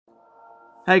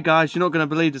Hey guys, you're not going to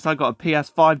believe this, I got a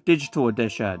PS5 digital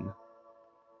edition.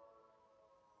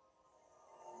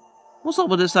 What's up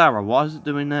with this error? Why is it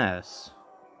doing this?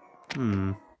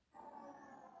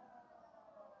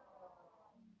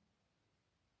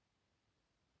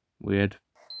 Weird.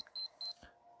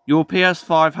 Your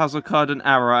PS5 has occurred an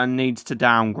error and needs to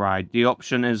downgrade. The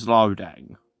option is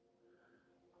loading.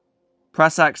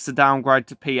 Press X to downgrade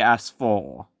to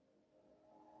PS4.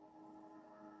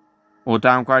 Or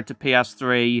downgrade to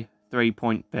PS3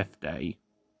 3.50.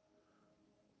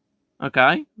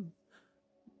 Okay.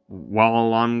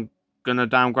 Well, I'm gonna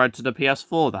downgrade to the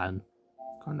PS4 then.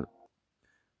 Kind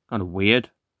of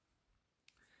weird.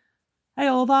 Hey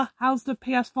Oliver, how's the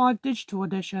PS5 digital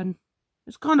edition?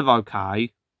 It's kind of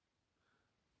okay.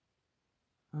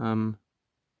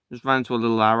 Just ran into a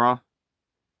little error.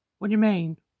 What do you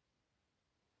mean?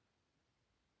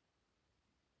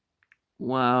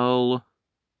 Well...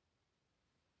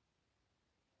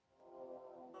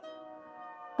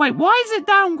 Wait, why is it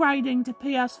downgrading to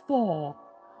PS4?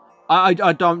 I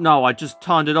don't know, I just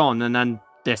turned it on and then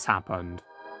this happened.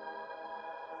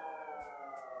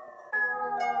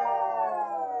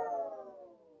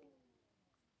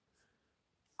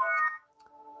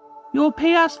 Your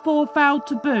PS4 failed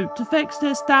to boot. To fix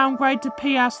this, downgrade to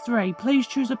PS3. Please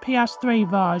choose a PS3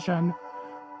 version.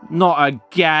 Not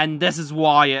again. This is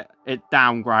why it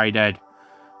downgraded.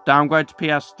 Downgrade to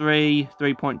PS3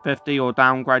 3.50 or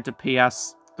downgrade to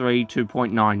PS3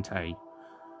 2.90.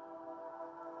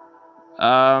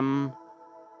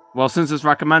 Well, since it's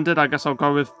recommended, I guess I'll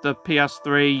go with the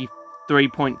PS3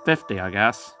 3.50, I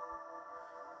guess.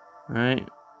 Right.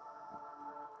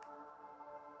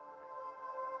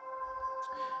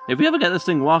 If we ever get this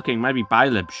thing working, maybe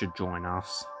Bailib should join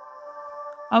us.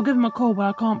 I'll give him a call, but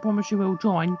I can't promise you he'll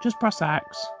join. Just press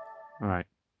X. Alright.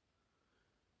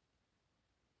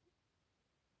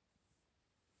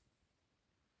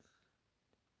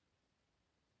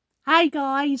 Hey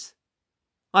guys!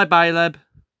 Hi Bailib.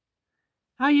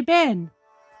 How you been?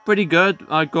 Pretty good.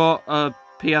 I got a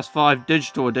PS5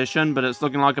 digital edition, but it's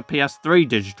looking like a PS3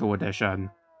 digital edition.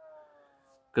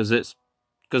 Because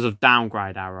of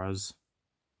downgrade errors.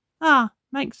 Ah,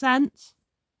 makes sense.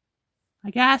 I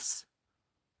guess.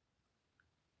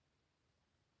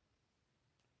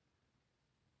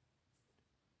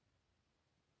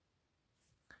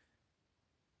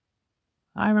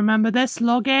 I remember this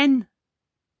login.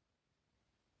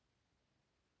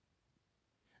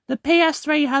 The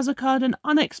PS3 has occurred an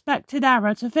unexpected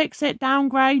error. To fix it,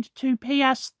 downgrade to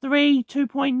PS3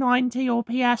 2.90 or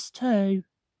PS2.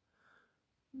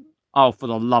 Oh, for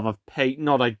the love of Pete,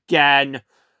 not again.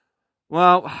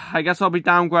 Well, I guess I'll be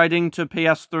downgrading to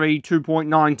PS3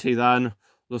 2.90 then.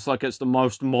 Looks like it's the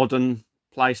most modern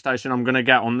PlayStation I'm going to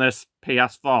get on this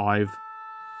PS5.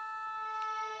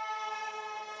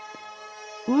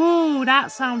 Ooh,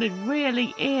 that sounded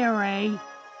really eerie.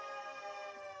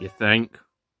 You think?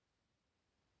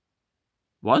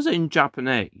 Why is it in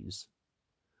Japanese?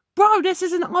 Bro, this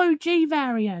is an OG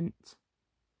variant.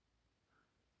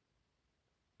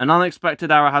 An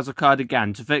unexpected error has occurred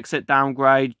again. To fix it,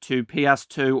 downgrade to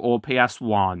PS2 or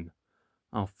PS1.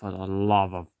 Oh, for the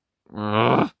love of...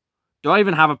 Ugh. Do I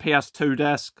even have a PS2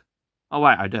 disc? Oh,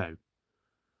 wait, I do.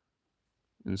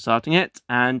 Inserting it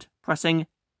and pressing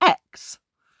X.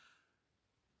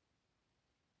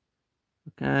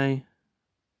 Okay.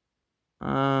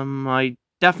 I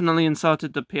definitely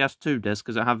inserted the PS2 disc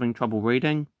because I'm having trouble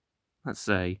reading. Let's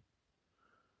see.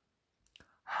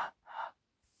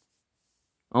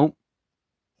 Oh.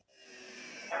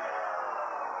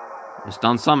 It's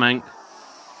done something.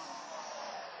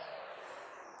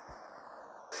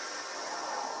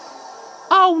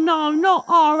 Oh no, not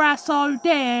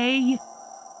RSOD!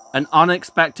 An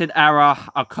unexpected error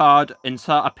occurred.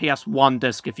 Insert a PS1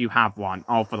 disc if you have one.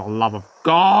 Oh, for the love of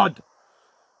God!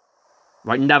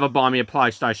 Right, never buy me a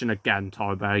PlayStation again,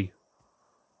 Toby.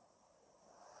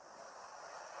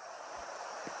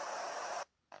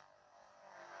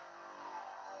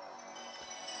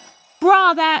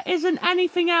 Bruh, there isn't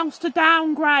anything else to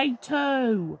downgrade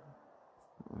to.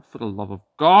 Oh, for the love of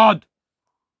God!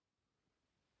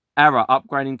 Error,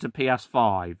 upgrading to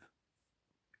PS5.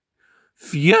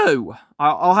 Phew!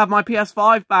 I'll have my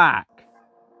PS5 back.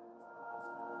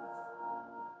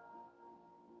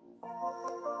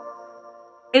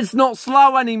 It's not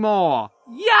slow anymore!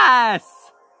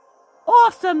 Yes!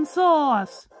 Awesome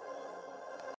sauce!